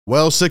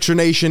Well, Sixer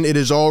Nation, it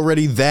is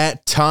already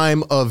that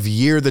time of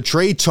year. The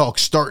trade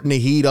talk's starting to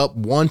heat up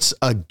once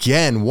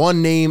again.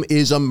 One name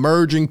is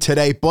emerging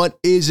today, but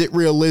is it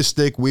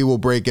realistic? We will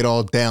break it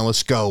all down.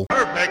 Let's go.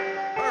 Perfect.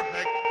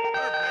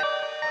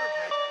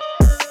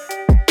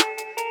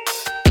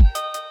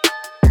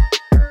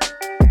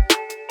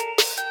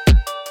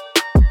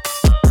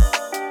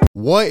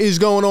 What is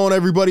going on,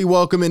 everybody?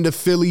 Welcome into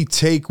Philly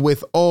Take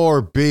with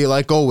RB.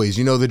 Like always,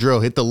 you know the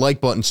drill. Hit the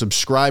like button,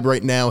 subscribe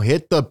right now,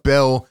 hit the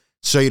bell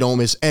so you don't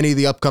miss any of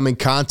the upcoming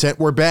content.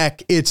 We're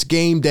back. It's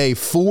game day.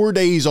 4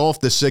 days off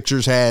the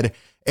Sixers had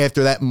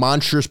after that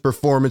monstrous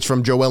performance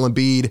from Joel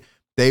Embiid.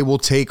 They will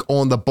take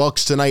on the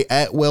Bucks tonight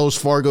at Wells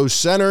Fargo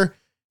Center,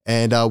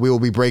 and we will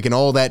be breaking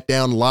all that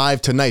down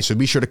live tonight, so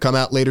be sure to come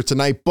out later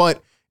tonight.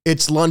 But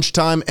it's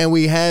lunchtime, and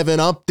we have an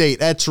update.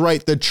 That's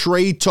right, the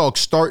trade talk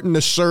starting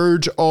to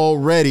surge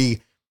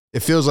already.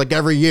 It feels like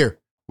every year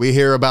we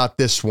hear about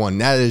this one.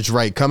 That is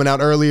right, coming out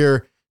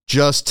earlier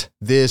just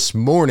this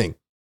morning.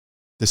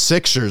 The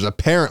Sixers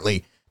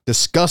apparently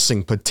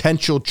discussing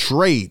potential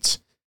trades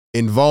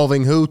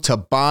involving who?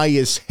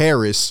 Tobias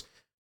Harris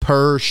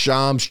per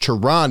Shams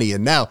Charania.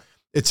 And now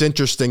it's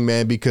interesting,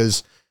 man,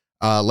 because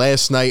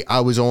last night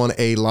I was on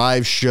a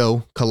live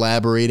show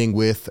collaborating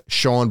with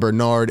Sean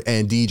Bernard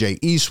and DJ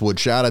Eastwood.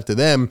 Shout out to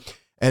them.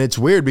 And it's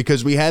weird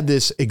because we had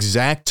this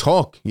exact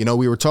talk. You know,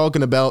 we were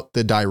talking about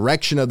the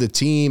direction of the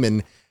team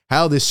and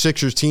how this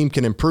Sixers team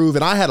can improve.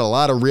 And I had a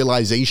lot of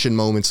realization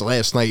moments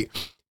last night,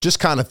 just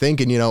kind of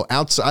thinking, you know,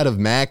 outside of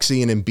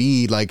Maxey and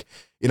Embiid, like,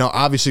 you know,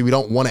 obviously we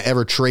don't want to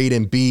ever trade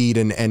Embiid,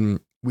 and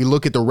we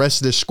look at the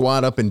rest of this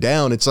squad up and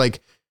down. It's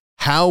like,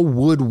 how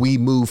would we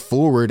move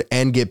forward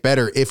and get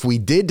better if we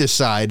did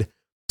decide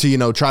to, you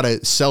know, try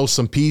to sell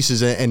some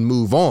pieces and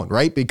move on,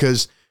 right?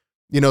 Because,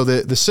 you know,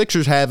 the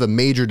Sixers have a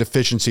major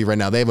deficiency right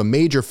now. They have a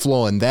major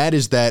flaw, and that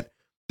is that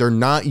they're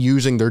not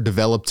using their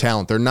developed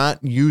talent. They're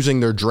not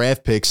using their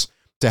draft picks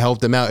to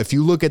help them out. If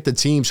you look at the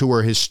teams who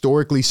are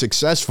historically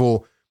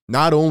successful,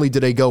 not only do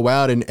they go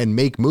out and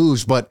make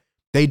moves, but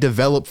they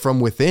develop from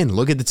within.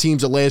 Look at the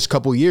teams the last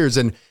couple years,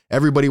 and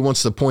everybody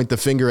wants to point the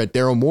finger at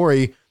Daryl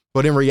Morey.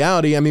 But in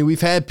reality, I mean,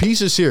 we've had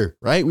pieces here,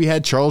 right? We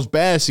had Charles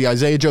Bassey,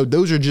 Isaiah Joe.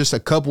 Those are just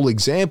a couple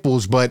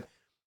examples, but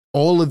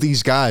all of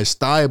these guys,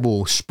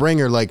 Thibault,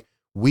 Springer, like,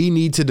 we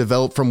need to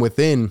develop from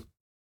within,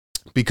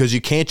 because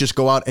you can't just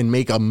go out and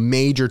make a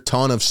major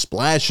ton of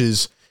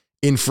splashes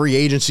in free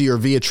agency or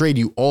via trade.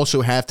 You also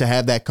have to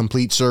have that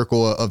complete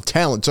circle of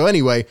talent. So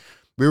anyway,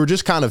 we were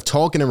just kind of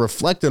talking and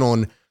reflecting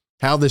on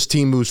how this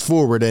team moves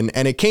forward. And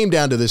it came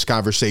down to this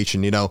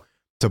conversation. You know,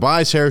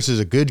 Tobias Harris is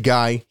a good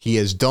guy. He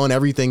has done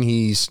everything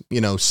he's, you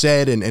know,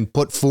 said and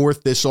put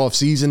forth this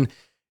offseason.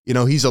 You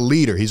know, he's a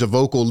leader. He's a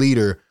vocal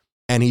leader,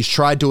 and he's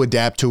tried to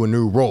adapt to a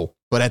new role.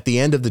 But at the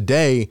end of the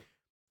day,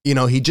 you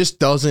know, he just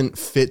doesn't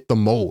fit the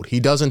mold.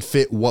 He doesn't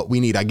fit what we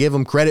need. I give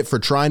him credit for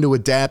trying to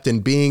adapt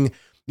and being,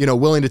 you know,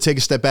 willing to take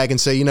a step back and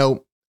say, you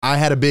know, I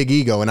had a big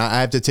ego and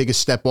I have to take a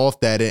step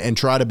off that and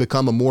try to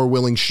become a more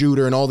willing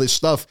shooter and all this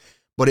stuff.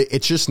 But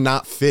it's just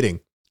not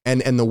fitting.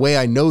 And the way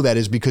I know that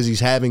is because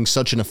he's having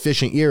such an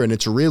efficient year, and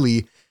it's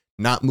really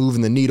not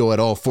moving the needle at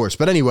all for us.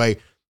 But anyway,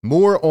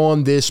 more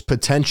on this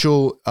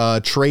potential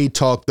trade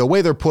talk. The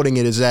way they're putting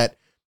it is that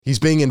he's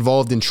being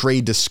involved in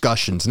trade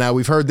discussions. Now,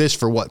 we've heard this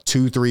for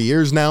 2-3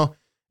 years now,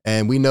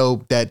 and we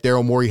know that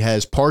Daryl Morey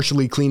has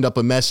partially cleaned up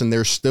a mess, and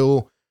there's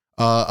still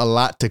a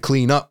lot to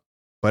clean up.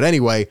 But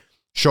anyway,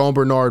 Sean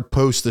Bernard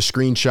posts the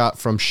screenshot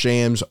from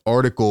Shams'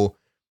 article,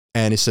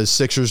 and it says,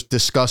 Sixers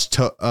discussed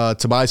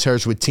Tobias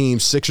Harris with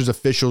teams. Sixers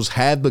officials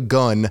have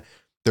begun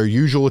their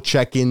usual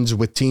check-ins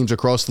with teams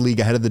across the league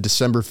ahead of the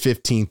December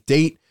 15th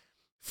date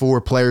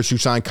for players who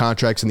sign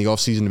contracts in the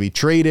offseason to be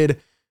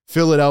traded.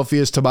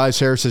 Philadelphia's Tobias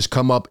Harris has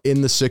come up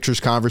in the Sixers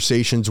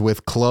conversations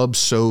with clubs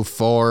so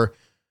far.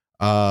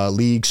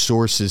 League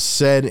sources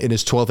said in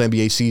his 12th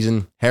NBA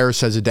season,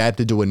 Harris has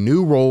adapted to a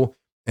new role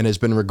and has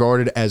been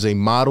regarded as a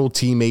model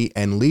teammate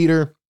and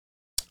leader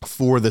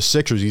for the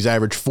Sixers. He's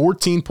averaged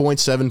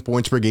 14.7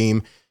 points per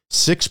game,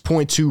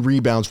 6.2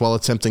 rebounds while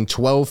attempting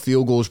 12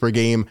 field goals per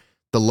game,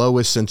 the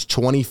lowest since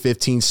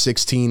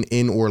 2015-16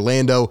 in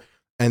Orlando.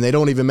 And they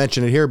don't even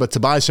mention it here, but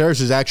Tobias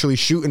Harris is actually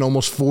shooting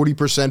almost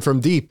 40%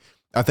 from deep.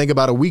 I think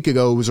about a week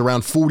ago, it was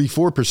around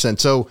 44%.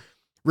 So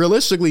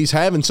realistically, he's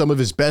having some of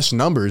his best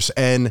numbers.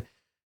 And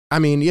I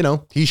mean, you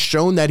know, he's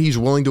shown that he's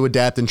willing to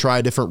adapt and try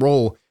a different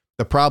role.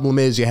 The problem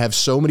is you have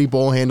so many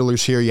ball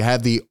handlers here. You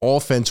have the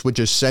offense, which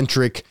is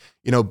centric,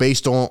 you know,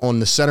 based on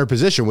the center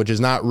position, which is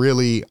not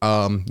really,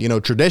 you know,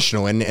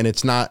 traditional. And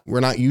it's not,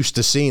 we're not used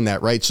to seeing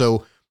that, right?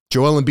 So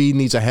Joel Embiid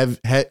needs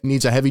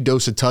a heavy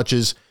dose of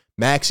touches.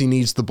 Maxey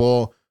needs the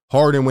ball.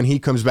 Harden, when he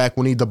comes back,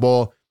 will need the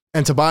ball.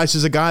 And Tobias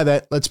is a guy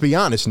that, let's be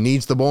honest,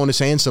 needs the ball in his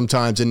hands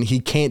sometimes, and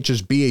he can't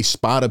just be a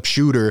spot-up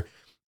shooter.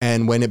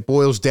 And when it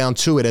boils down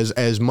to it,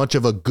 as much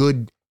of a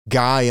good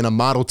guy and a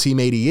model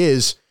teammate he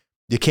is,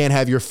 you can't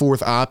have your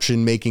fourth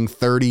option making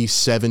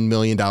 $37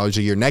 million a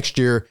year. Next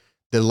year,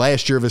 the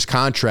last year of his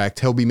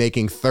contract, he'll be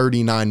making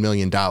 $39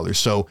 million.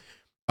 So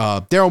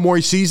Daryl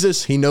Morey sees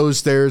this. He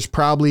knows there's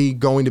probably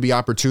going to be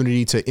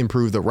opportunity to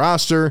improve the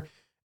roster,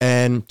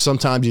 and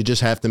sometimes you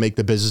just have to make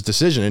the business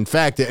decision. In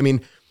fact, I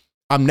mean,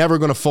 I'm never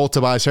going to fault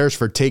Tobias Harris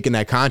for taking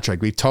that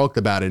contract. We've talked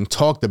about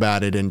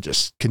it and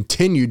just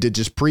continued to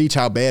just preach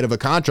how bad of a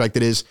contract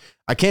it is.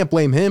 I can't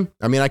blame him.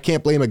 I mean, I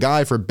can't blame a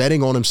guy for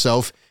betting on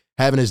himself,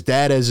 having his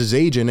dad as his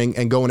agent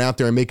and going out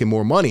there and making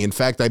more money. In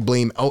fact, I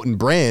blame Elton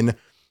Brand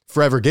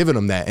for ever giving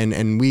him that.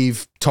 And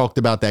we've talked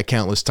about that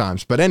countless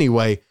times. But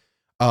anyway,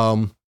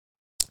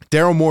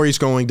 Daryl Morey's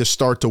going to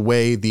start to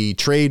weigh the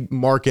trade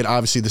market.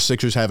 Obviously, the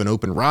Sixers have an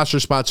open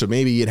roster spot, so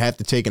maybe you'd have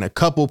to take in a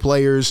couple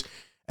players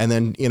and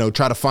then,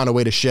 try to find a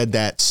way to shed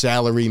that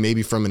salary,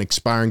 maybe from an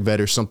expiring vet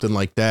or something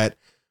like that.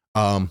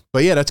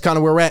 But yeah, that's kind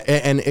of where we're at.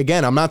 And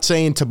again, I'm not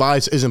saying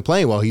Tobias isn't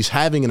playing well. He's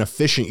having an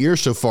efficient year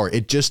so far.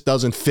 It just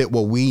doesn't fit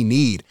what we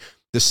need.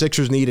 The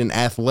Sixers need an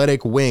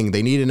athletic wing.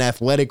 They need an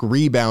athletic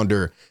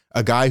rebounder,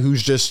 a guy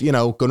who's just,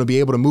 going to be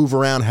able to move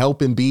around, help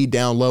Embiid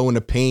down low in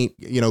the paint,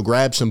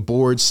 grab some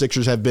boards.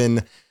 Sixers have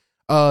been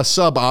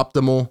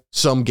suboptimal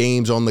some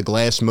games on the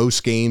glass,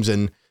 most games.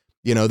 And,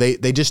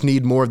 they just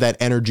need more of that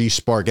energy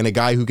spark and a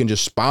guy who can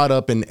just spot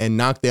up and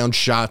knock down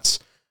shots,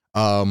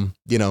 and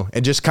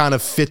just kind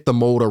of fit the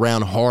mold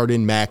around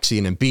Harden, Maxey,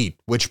 and Embiid,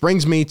 which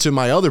brings me to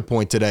my other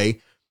point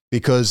today,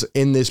 because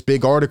in this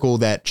big article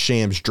that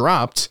Shams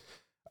dropped,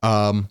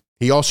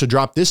 he also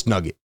dropped this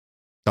nugget.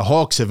 The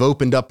Hawks have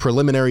opened up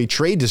preliminary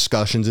trade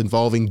discussions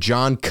involving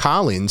John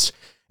Collins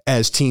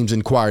as teams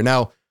inquire.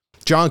 Now,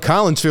 John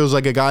Collins feels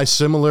like a guy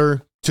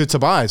similar to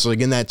Tobias,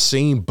 like in that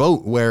same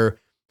boat where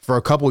for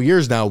a couple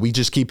years now, we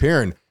just keep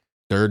hearing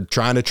they're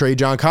trying to trade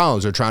John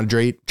Collins. They're trying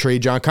to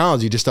trade John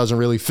Collins. He just doesn't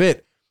really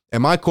fit.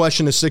 And my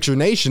question to Sixer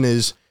Nation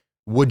is,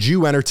 would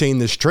you entertain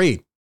this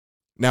trade?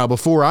 Now,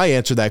 before I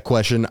answer that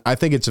question, I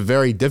think it's a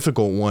very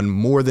difficult one,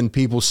 more than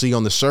people see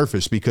on the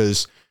surface,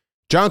 because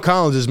John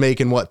Collins is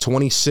making,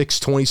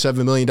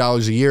 $26-27 million a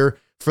year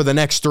for the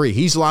next three.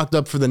 He's locked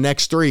up for the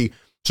next three.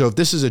 So if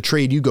this is a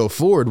trade you go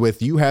forward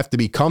with, you have to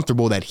be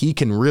comfortable that he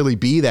can really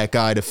be that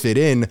guy to fit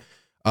in.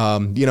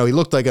 He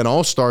looked like an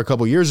all-star a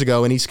couple years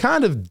ago, and he's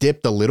kind of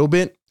dipped a little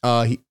bit.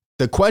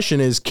 The question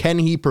is, can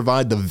he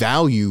provide the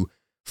value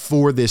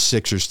for this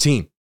Sixers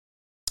team?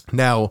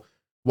 Now,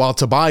 while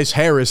Tobias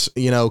Harris,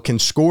 can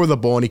score the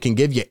ball and he can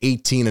give you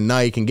 18 a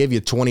night, can give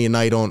you 20 a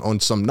night on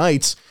some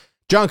nights,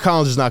 John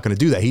Collins is not going to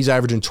do that. He's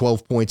averaging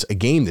 12 points a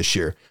game this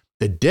year.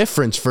 The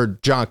difference for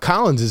John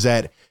Collins is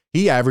that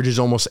he averages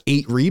almost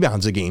 8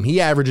 rebounds a game.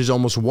 He averages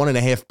almost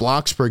 1.5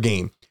 blocks per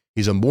game.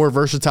 He's a more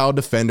versatile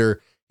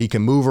defender. He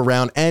can move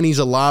around, and he's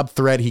a lob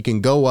threat. He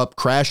can go up,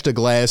 crash the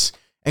glass,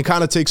 and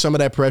kind of take some of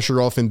that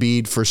pressure off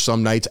Embiid for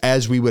some nights,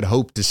 as we would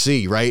hope to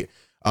see, right?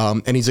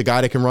 And he's a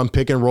guy that can run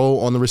pick and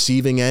roll on the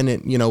receiving end,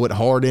 and, with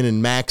Harden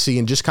and Maxey,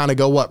 and just kind of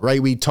go up,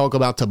 right? We talk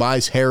about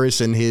Tobias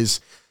Harris and his,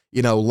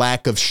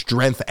 lack of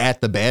strength at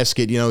the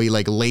basket. He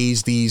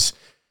lays these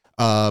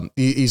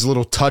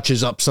little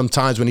touches up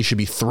sometimes when he should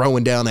be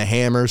throwing down a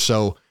hammer.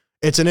 So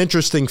it's an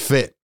interesting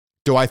fit.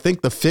 Do I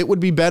think the fit would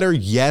be better?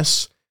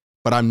 Yes.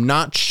 But I'm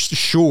not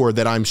sure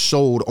that I'm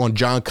sold on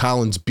John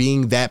Collins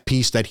being that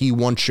piece that he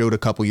once showed a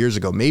couple years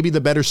ago. Maybe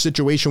the better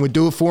situation would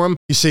do it for him.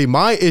 You see,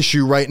 my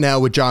issue right now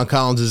with John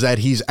Collins is that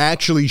he's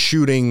actually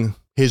shooting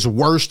his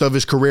worst of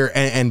his career,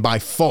 and by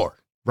far.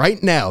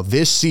 Right now,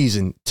 this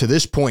season, to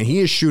this point, he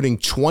is shooting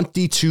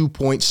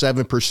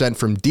 22.7%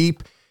 from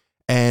deep,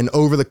 and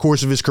over the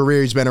course of his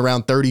career, he's been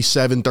around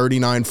 37,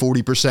 39,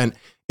 40%.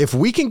 If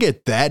we can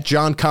get that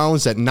John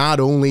Collins that not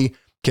only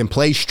can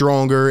play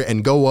stronger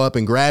and go up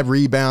and grab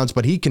rebounds,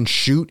 but he can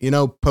shoot,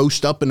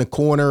 post up in the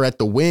corner at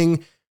the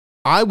wing,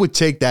 I would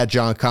take that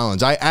John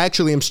Collins. I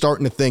actually am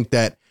starting to think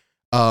that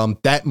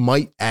that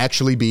might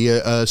actually be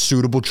a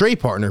suitable trade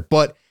partner.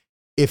 But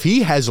if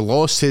he has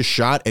lost his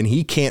shot and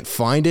he can't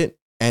find it,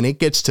 and it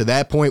gets to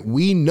that point,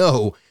 we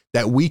know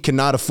that we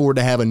cannot afford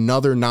to have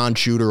another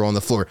non-shooter on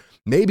the floor.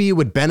 Maybe it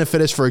would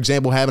benefit us, for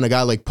example, having a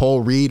guy like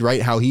Paul Reed,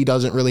 right? How he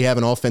doesn't really have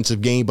an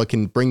offensive game, but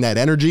can bring that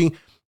energy.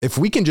 If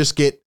we can just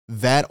get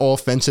that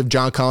offensive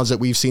John Collins that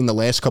we've seen the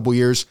last couple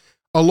years,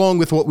 along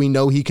with what we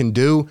know he can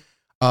do,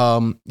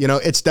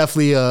 it's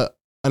definitely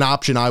an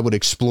option I would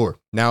explore.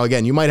 Now,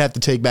 again, you might have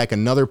to take back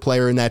another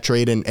player in that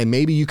trade, and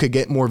maybe you could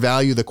get more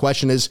value. The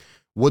question is,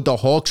 would the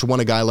Hawks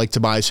want a guy like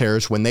Tobias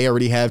Harris when they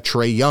already have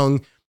Trae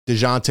Young,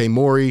 DeJounte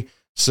Murray?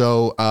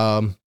 So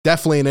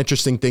definitely an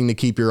interesting thing to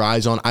keep your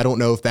eyes on. I don't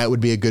know if that would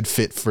be a good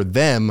fit for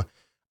them.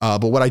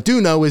 But what I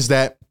do know is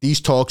that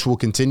these talks will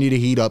continue to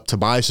heat up.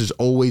 Tobias is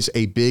always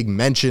a big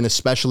mention,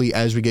 especially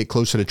as we get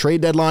close to the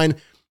trade deadline.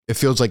 It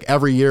feels like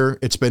every year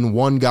it's been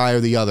one guy or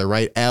the other,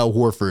 right? Al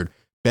Horford,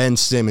 Ben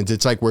Simmons.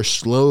 It's like we're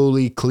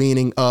slowly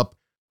cleaning up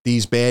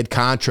these bad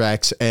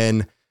contracts.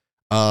 And,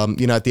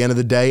 at the end of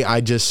the day,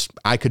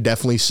 I could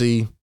definitely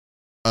see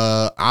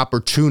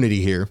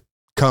opportunity here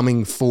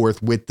coming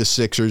forth with the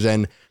Sixers.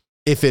 And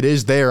if it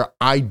is there,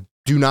 I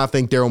do not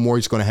think Daryl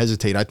Morey's going to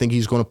hesitate. I think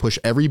he's going to push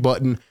every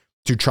button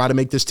to try to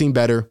make this team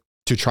better,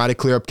 to try to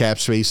clear up cap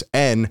space,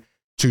 and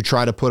to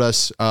try to put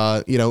us,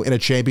 in a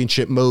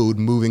championship mode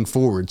moving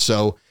forward.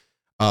 So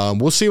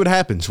We'll see what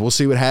happens. We'll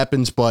see what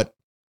happens, but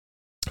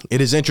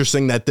it is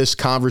interesting that this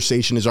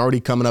conversation is already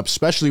coming up,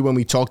 especially when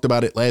we talked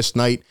about it last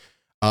night.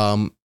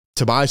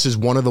 Tobias is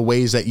one of the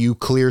ways that you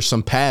clear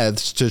some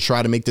paths to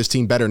try to make this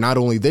team better, not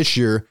only this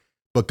year,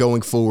 but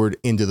going forward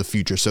into the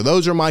future. So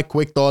those are my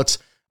quick thoughts.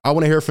 I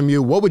want to hear from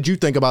you. What would you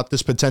think about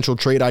this potential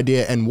trade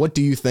idea? And what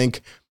do you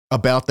think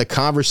about the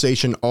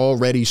conversation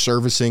already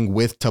surfacing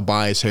with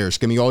Tobias Harris?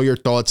 Give me all your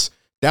thoughts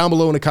down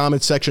below in the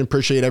comments section.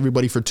 Appreciate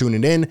everybody for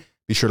tuning in.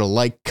 Be sure to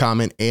like,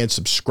 comment, and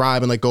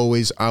subscribe. And like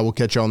always, I will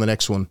catch you on the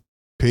next one.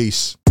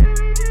 Peace.